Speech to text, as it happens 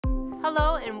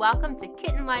Hello and welcome to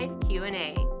Kitten Life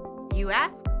Q&A. You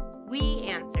ask, we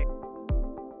answer.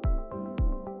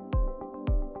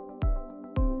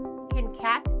 Can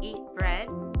cats eat bread?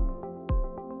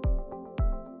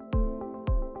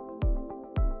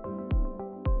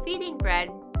 Feeding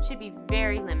bread should be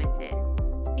very limited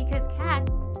because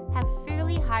cats have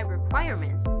fairly high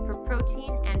requirements for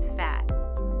protein and fat.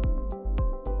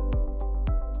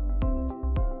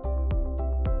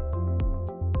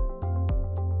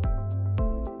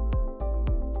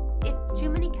 If too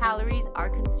many calories are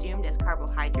consumed as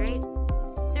carbohydrate,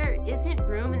 there isn't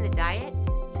room in the diet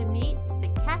to meet the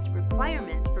cat's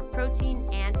requirements for protein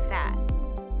and fat.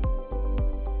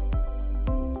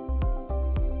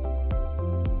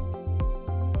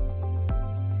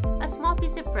 A small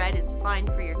piece of bread is fine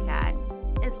for your cat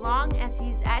as long as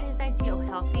he's at his ideal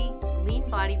healthy, lean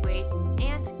body weight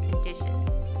and condition.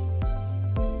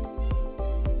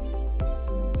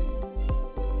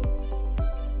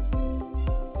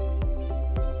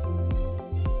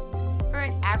 For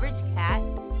an average cat,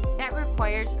 that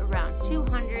requires around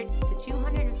 200 to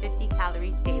 250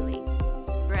 calories daily.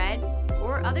 Bread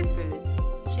or other foods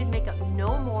should make up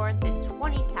no more than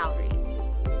 20 calories.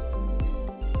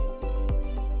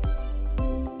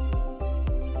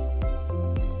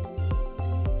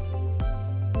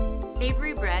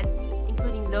 Savory breads,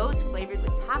 including those flavored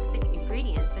with toxic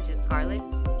ingredients such as garlic,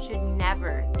 should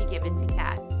never be given to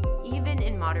cats, even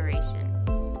in moderation.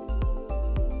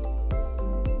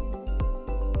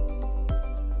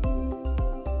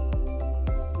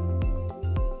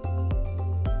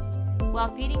 While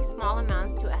feeding small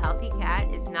amounts to a healthy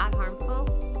cat is not harmful,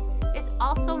 it's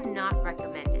also not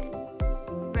recommended.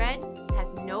 Bread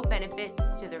has no benefit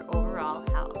to their overall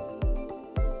health.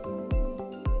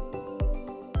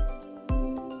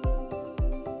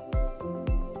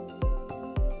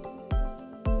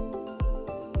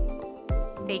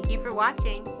 Thank you for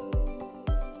watching.